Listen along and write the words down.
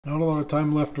Not a lot of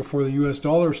time left before the US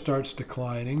dollar starts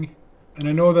declining. And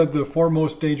I know that the four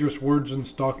most dangerous words in the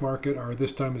stock market are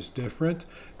 "this time is different,"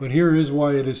 but here is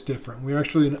why it is different. We're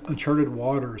actually in uncharted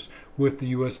waters with the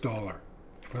US dollar.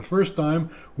 For the first time,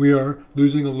 we are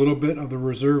losing a little bit of the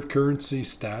reserve currency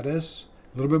status,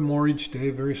 a little bit more each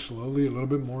day, very slowly, a little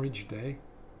bit more each day.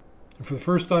 And for the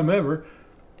first time ever,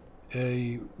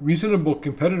 a reasonable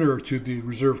competitor to the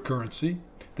reserve currency,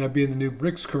 that being the new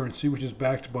BRICs currency, which is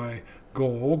backed by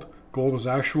gold. Gold is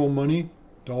actual money.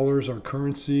 Dollars are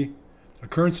currency. A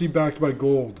currency backed by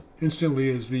gold instantly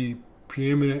is the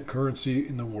preeminent currency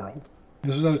in the world.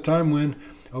 This is at a time when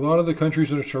a lot of the countries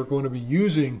that are going to be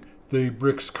using the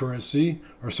BRICs currency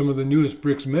are some of the newest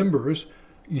BRICs members.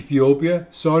 Ethiopia,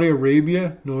 Saudi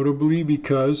Arabia, notably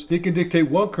because they can dictate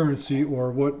what currency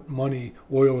or what money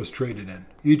oil is traded in.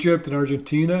 Egypt and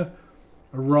Argentina,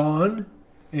 Iran,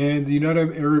 and the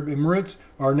United Arab Emirates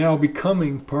are now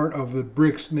becoming part of the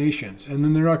BRICS nations. And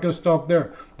then they're not going to stop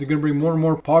there. They're going to bring more and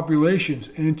more populations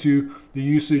into the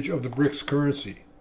usage of the BRICS currency.